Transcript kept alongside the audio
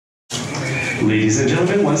Ladies and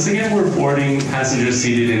gentlemen, once again, we're boarding passengers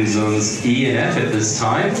seated in zones E and F at this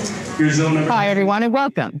time. Your zone number. Hi, everyone, and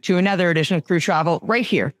welcome to another edition of Crew Travel right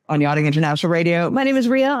here on Yachting International Radio. My name is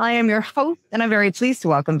Rhea. I am your host, and I'm very pleased to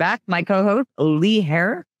welcome back my co-host, Lee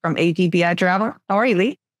from ATPI Travel. How are you,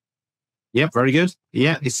 Lee? Yeah, very good.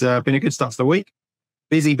 Yeah, it's been a good start to the week.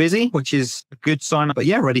 Busy, which is a good sign. But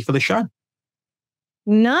yeah, ready for the show.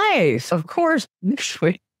 Nice. Of course.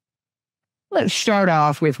 Let's start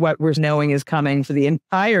off with what we're knowing is coming for the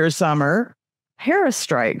entire summer. Paris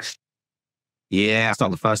strikes. Yeah, it's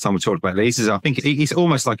not the first time we talked about these. I think it's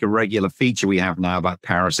almost like a regular feature we have now about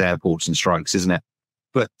Paris airports and strikes, isn't it?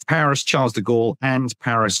 But Paris Charles de Gaulle and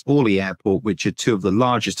Paris Orly Airport, which are two of the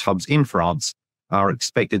largest hubs in France, are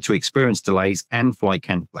expected to experience delays and flight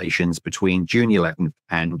cancellations between June 11th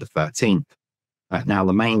and the 13th. Now,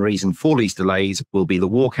 the main reason for these delays will be the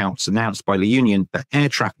walkouts announced by the union for air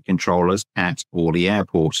traffic controllers at Orly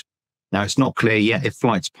Airport. Now, it's not clear yet if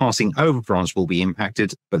flights passing over France will be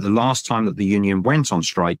impacted, but the last time that the union went on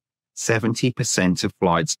strike, 70% of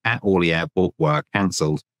flights at Orly Airport were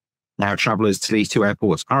cancelled. Now, travellers to these two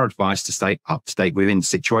airports are advised to stay up to date within the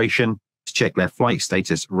situation, to check their flight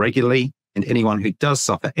status regularly, and anyone who does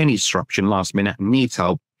suffer any disruption last minute and needs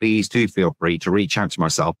help, please do feel free to reach out to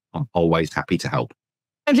myself. I'm always happy to help.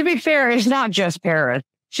 And to be fair, it's not just Paris.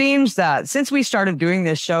 Seems that since we started doing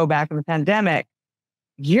this show back in the pandemic,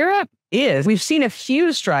 we've seen a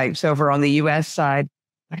few strikes over on the US side,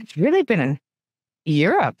 but it's really been in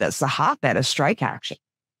Europe that's the hotbed of strike action.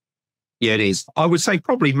 Yeah, it is. I would say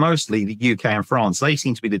probably mostly the UK and France. They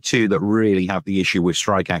seem to be the two that really have the issue with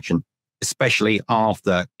strike action, especially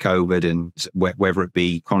after COVID, and whether it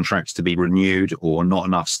be contracts to be renewed or not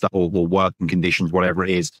enough stuff or working conditions, whatever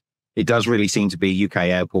it is. It does really seem to be UK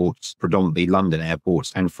airports, predominantly London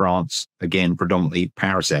airports, and France, again, predominantly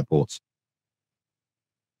Paris airports.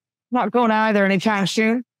 Not going either anytime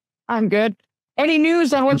soon. I'm good. Any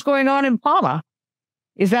news on what's going on in Palma?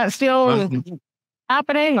 Is that still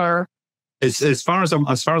happening, or? As far as I'm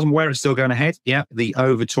aware, it's still going ahead. Yeah, the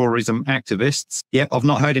over-tourism activists. Yeah, I've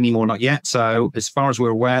not heard any more, not yet. So as far as we're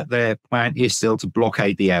aware, their plan is still to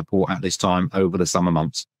blockade the airport at this time over the summer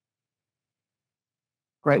months.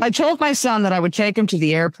 Great. I told my son that I would take him to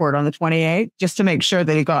the airport on the 28th just to make sure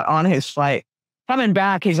that he got on his flight. Coming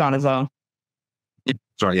back, he's on his own. Yeah,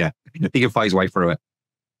 that's right, yeah. He can fight his way through it.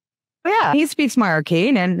 Yeah, he speaks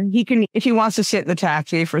Marroquin, and he can, if he wants to sit in the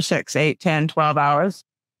taxi for 6, 8, 10, 12 hours,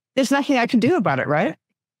 there's nothing I can do about it, right?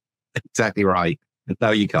 Exactly right.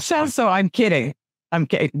 No, you can't. So I'm kidding. I'm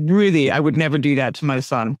kidding. Really, I would never do that to my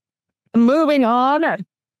son. Moving on.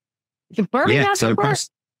 The Birmingham Airport.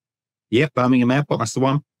 Birmingham Airport, that's the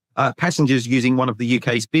one. Passengers using one of the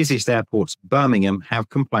UK's busiest airports, Birmingham, have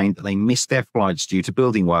complained that they missed their flights due to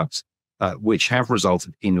building works, which have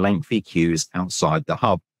resulted in lengthy queues outside the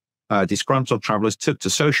hub. Disgruntled travellers took to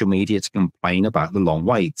social media to complain about the long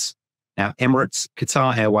waits. Now, Emirates,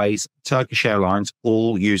 Qatar Airways, Turkish Airlines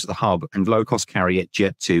all use the hub, and low-cost carrier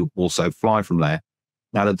Jet2 also fly from there.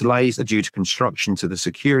 Now, the delays are due to construction to the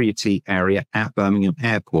security area at Birmingham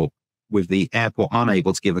Airport, with the airport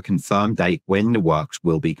unable to give a confirmed date when the works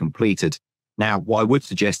will be completed. Now, what I would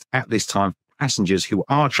suggest at this time for passengers who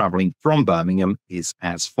are travelling from Birmingham is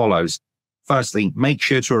as follows. Firstly, make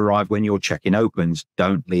sure to arrive when your check-in opens.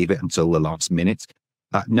 Don't leave it until the last minute.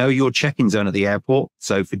 Know your check-in zone at the airport.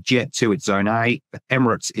 So for Jet2, it's Zone A, for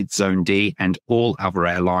Emirates, it's Zone D, and all other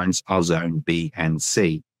airlines are Zone B and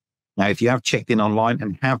C. Now, if you have checked in online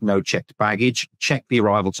and have no checked baggage, check the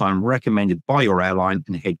arrival time recommended by your airline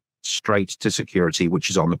and head straight to security, which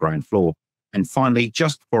is on the ground floor. And finally,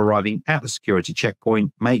 just before arriving at the security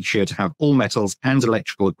checkpoint, make sure to have all metals and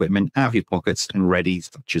electrical equipment out of your pockets and ready,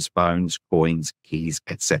 such as phones, coins, keys,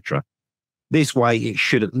 etc. This way, it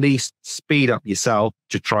should at least speed up yourself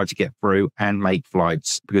to try to get through and make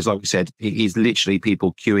flights. Because like we said, it is literally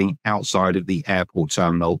people queuing outside of the airport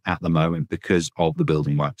terminal at the moment because of the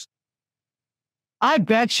building works. I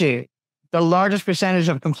bet you the largest percentage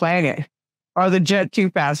of complaining are the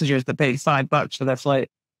Jet2 passengers that paid $5 for their flight.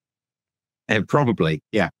 Probably,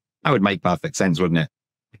 yeah. That would make perfect sense, wouldn't it?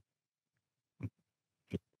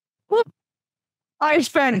 I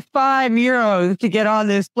spent €5 to get on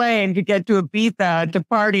this plane to get to Ibiza to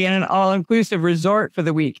party in an all-inclusive resort for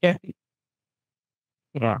the weekend.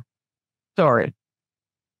 Yeah. Sorry.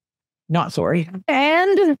 Not sorry.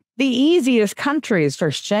 And the easiest countries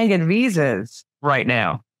for Schengen visas right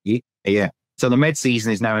now. Yeah. So the med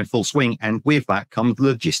season is now in full swing, and with that comes the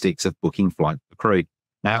logistics of booking flights for crew.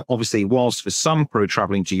 Now, obviously, whilst for some crew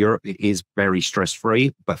traveling to Europe, it is very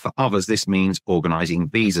stress-free, but for others, this means organizing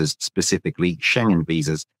visas, specifically Schengen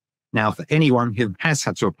visas. Now, for anyone who has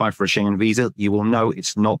had to apply for a Schengen visa, you will know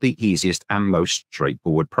it's not the easiest and most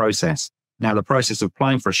straightforward process. Now, the process of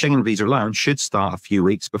applying for a Schengen visa alone should start a few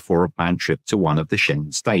weeks before a planned trip to one of the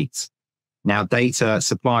Schengen states. Now, data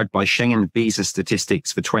supplied by Schengen visa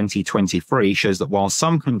statistics for 2023 shows that while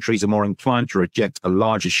some countries are more inclined to reject a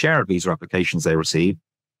larger share of visa applications they receive,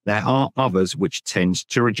 there are others which tend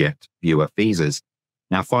to reject fewer visas.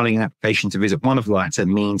 Now, filing an application to visit one of the latter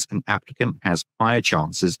means an applicant has higher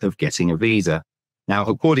chances of getting a visa. Now,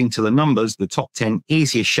 according to the numbers, the top 10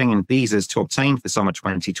 easiest Schengen visas to obtain for summer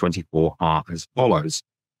 2024 are as follows.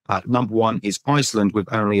 Number 1 is Iceland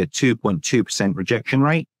with only a 2.2% rejection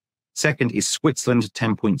rate. Second is Switzerland,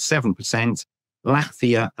 10.7%,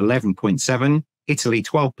 Latvia, 11.7%, Italy,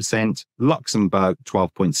 12%, Luxembourg,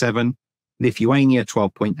 12.7%, Lithuania,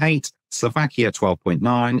 12.8%, Slovakia,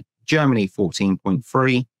 12.9%, Germany,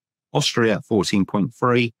 14.3%, Austria,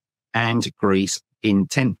 14.3%, and Greece in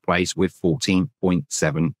 10th place with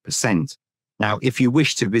 14.7%. Now, if you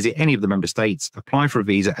wish to visit any of the member states, apply for a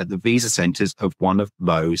visa at the visa centres of one of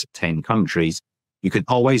those 10 countries. You can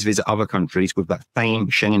always visit other countries with that same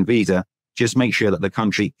Schengen visa. Just make sure that the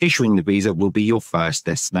country issuing the visa will be your first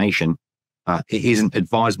destination. It isn't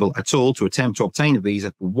advisable at all to attempt to obtain a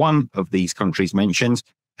visa for one of these countries mentioned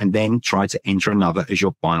and then try to enter another as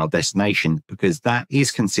your final destination, because that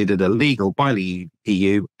is considered illegal by the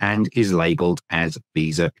EU and is labelled as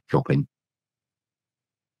visa shopping.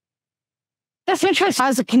 That's interesting.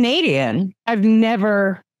 As a Canadian, I've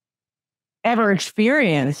never, ever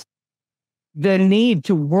experienced the need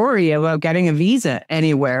to worry about getting a visa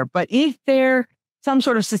anywhere. But if there are some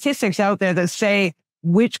sort of statistics out there that say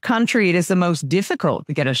which country it is the most difficult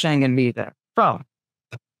to get a Schengen visa from?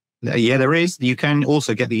 Yeah, there is. You can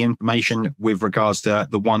also get the information with regards to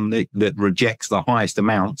the one that rejects the highest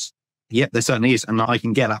amounts. Yep, there certainly is. And I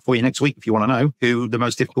can get that for you next week if you want to know who the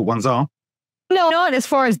most difficult ones are. No, not as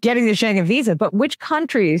far as getting the Schengen visa, but which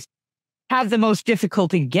countries have the most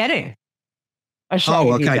difficulty getting a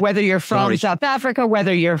Schengen visa? Whether you're from South Africa,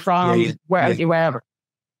 whether you're from wherever.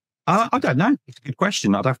 I don't know. It's a good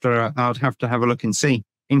question. I'd have to have a look and see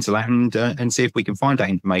into that and see if we can find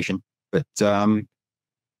that information. But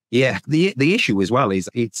yeah, the issue as well is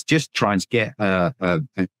it's just trying to get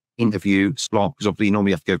an interview slot, because obviously you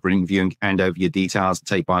normally have to go for an interview and hand over your details,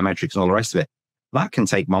 take biometrics and all the rest of it. That can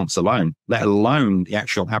take months alone, let alone the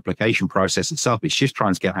actual application process itself. It's just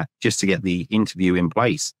trying to get the interview in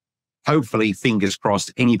place. Hopefully, fingers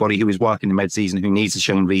crossed, anybody who is working the med season who needs a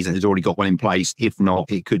Schengen visa has already got one in place. If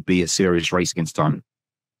not, it could be a serious race against time.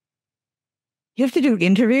 You have to do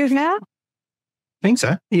interviews now? I think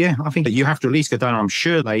so. Yeah, I think you have to at least go down. I'm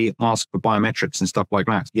sure they ask for biometrics and stuff like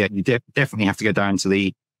that. Yeah, you definitely have to go down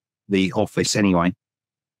to the office anyway.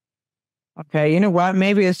 Okay, you know what?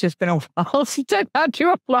 Maybe it's just been a while since I've had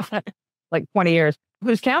to apply. Like 20 years.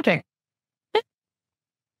 Who's counting?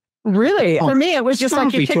 Really? For me, it was just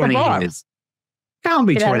like you tick a box. Can't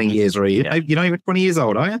be 20 years, Rhea. You're not even 20 years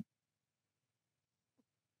old, are you?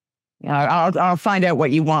 Yeah, I'll find out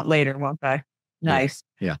what you want later, won't I? Nice.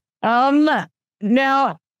 Yeah.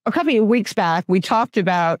 Now, a couple of weeks back, we talked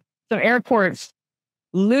about some airports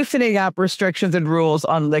loosening up restrictions and rules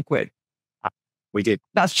on liquid. We did.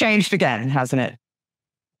 That's changed again, hasn't it?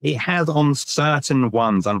 It has on certain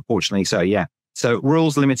ones, unfortunately. So, yeah. So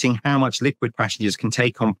rules limiting how much liquid passengers can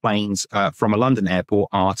take on planes from a London airport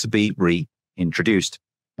are to be reintroduced.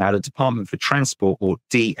 Now, the Department for Transport, or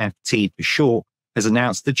DfT for short, has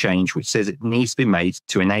announced the change, which says it needs to be made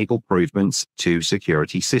to enable improvements to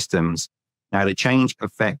security systems. Now, the change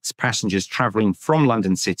affects passengers travelling from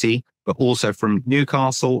London City, but also from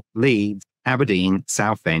Newcastle, Leeds, Aberdeen,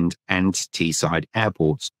 Southend, and Teesside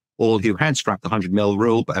airports, all who had scrapped the 100 ml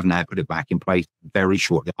rule, but have now put it back in place very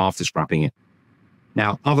shortly after scrapping it.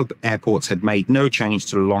 Now, other airports had made no change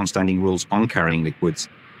to the long-standing rules on carrying liquids.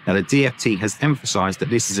 Now, the DfT has emphasised that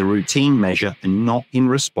this is a routine measure and not in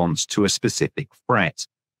response to a specific threat.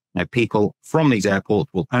 Now, people from these airports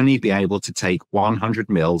will only be able to take 100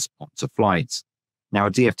 mils onto flights. Now,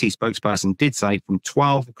 a DfT spokesperson did say from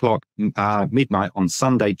 12 o'clock midnight on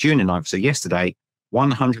Sunday, June the 9th, so yesterday,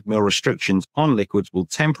 100 ml restrictions on liquids will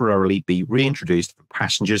temporarily be reintroduced for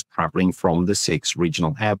passengers travelling from the 6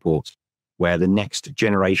 regional airports, where the next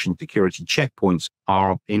generation security checkpoints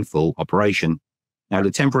are in full operation. Now,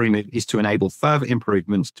 the temporary move is to enable further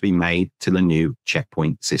improvements to be made to the new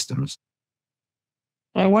checkpoint systems.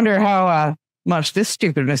 I wonder how much this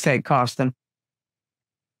stupid mistake cost them.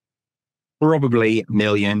 Probably $1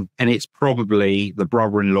 million, and it's probably the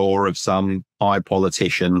brother-in-law of some high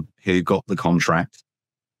politician who got the contract.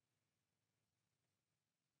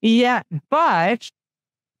 Yeah, but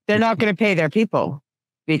they're not going to pay their people,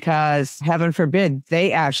 because heaven forbid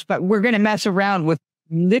they actually, but we're going to mess around with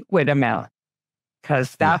liquid amount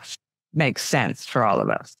because that makes sense for all of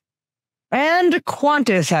us. And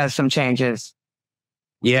Qantas has some changes.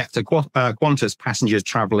 Yeah, so Qantas passengers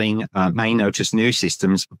traveling may notice new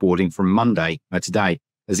systems for boarding from Monday, today,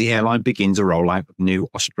 as the airline begins a rollout of new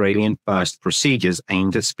Australian first procedures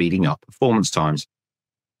aimed at speeding up performance times.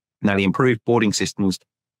 Now, the improved boarding systems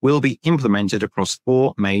will be implemented across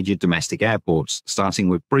 4 major domestic airports, starting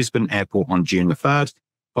with Brisbane Airport on June the 3rd,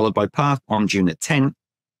 followed by Perth on June the 10th,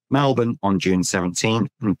 Melbourne on June 17th,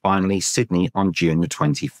 and finally Sydney on June the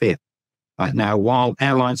 25th. Now, while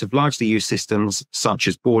airlines have largely used systems such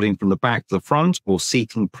as boarding from the back to the front or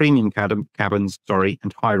seating premium cabins,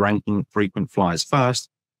 and high-ranking frequent flyers first,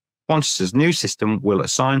 Qantas's new system will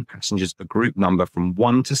assign passengers a group number from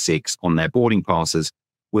 1 to 6 on their boarding passes,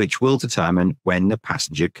 which will determine when the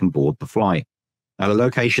passenger can board the flight. Now, the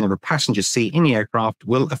location of a passenger seat in the aircraft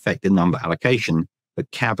will affect the number allocation, but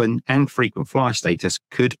cabin and frequent flyer status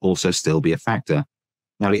could also still be a factor.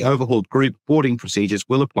 Now, the overhauled group boarding procedures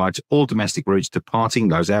will apply to all domestic routes departing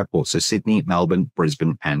those airports, so Sydney, Melbourne,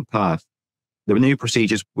 Brisbane, and Perth. The new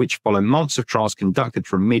procedures, which follow months of trials conducted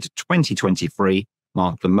from mid-2023,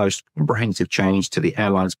 mark the most comprehensive change to the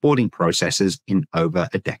airline's boarding processes in over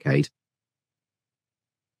a decade.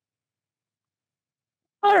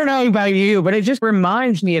 I don't know about you, but it just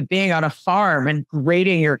reminds me of being on a farm and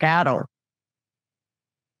grading your cattle.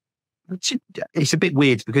 It's a bit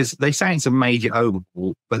weird because they say it's a major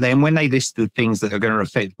overhaul, but then when they list the things that are going to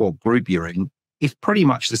affect what group you're in, it's pretty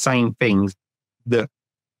much the same things that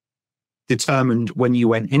determined when you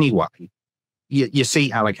went anyway. Your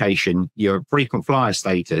seat allocation, your frequent flyer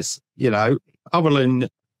status, other than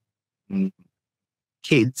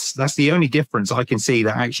kids, that's the only difference I can see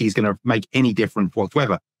that actually is going to make any difference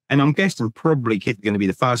whatsoever. And I'm guessing probably kids are going to be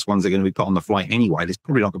the first ones that are going to be put on the flight anyway. There's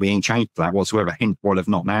probably not going to be any change to that whatsoever, hence why they've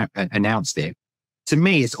not now announced it. To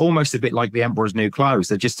me, it's almost a bit like the Emperor's New Clothes.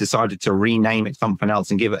 They've just decided to rename it something else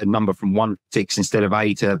and give it a number from 1 to 6 instead of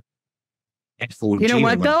A to F or G. You know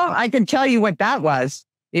what, though? I can tell you what that was.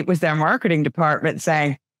 It was their marketing department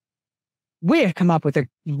saying, we have come up with a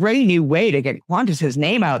great new way to get Qantas's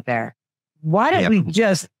name out there. Why don't we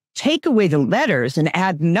just take away the letters and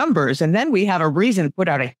add numbers, and then we have a reason to put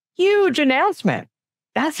out a huge announcement?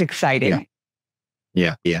 That's exciting.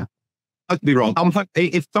 Yeah. I could be wrong.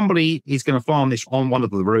 If somebody is going to fly on one of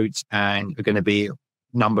the routes and are going to be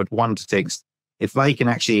numbered 1 to 6, if they can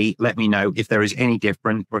actually let me know if there is any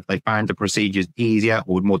difference or if they found the procedures easier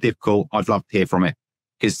or more difficult, I'd love to hear from it.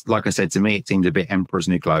 Because like I said, to me, it seems a bit Emperor's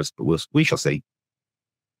New Clothes, but we shall see.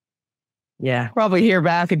 Yeah, probably hear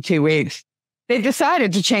back in 2 weeks. They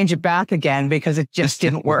decided to change it back again because it just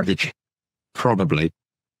didn't work. Probably.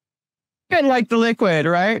 Good like the liquid,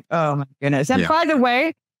 right? Oh, my goodness. And by the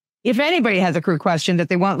way, if anybody has a crew question that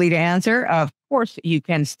they want Lee to answer, of course, you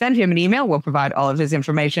can send him an email. We'll provide all of his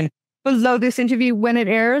information below this interview when it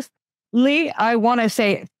airs. Lee, I want to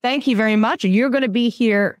say thank you very much. You're going to be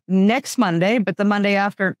here next Monday, but the Monday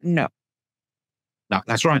after, no. No,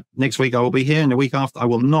 that's right. Next week I will be here, and the week after I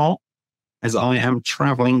will not, as I am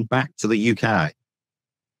traveling back to the UK.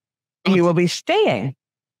 You will be staying.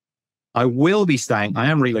 I will be staying. I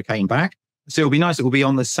am relocating back. So it'll be nice. It will be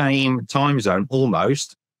on the same time zone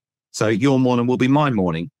almost. So your morning will be my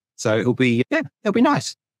morning. So it'll be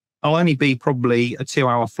nice. I'll only be probably a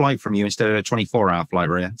 2-hour flight from you instead of a 24-hour flight,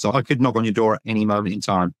 Rhea. So I could knock on your door at any moment in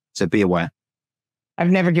time. So be aware. I've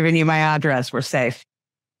never given you my address. We're safe.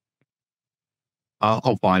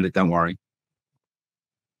 I'll find it. Don't worry.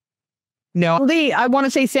 No, Lee, I want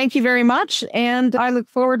to say thank you very much. And I look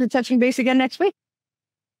forward to touching base again next week.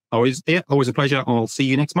 Always a pleasure. I'll see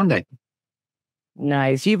you next Monday.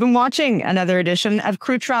 Nice. You've been watching another edition of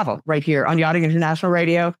Crew Travel right here on Yachting International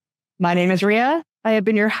Radio. My name is Rhea. I have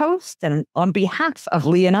been your host. And on behalf of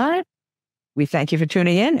Lee and I, we thank you for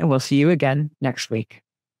tuning in, and we'll see you again next week.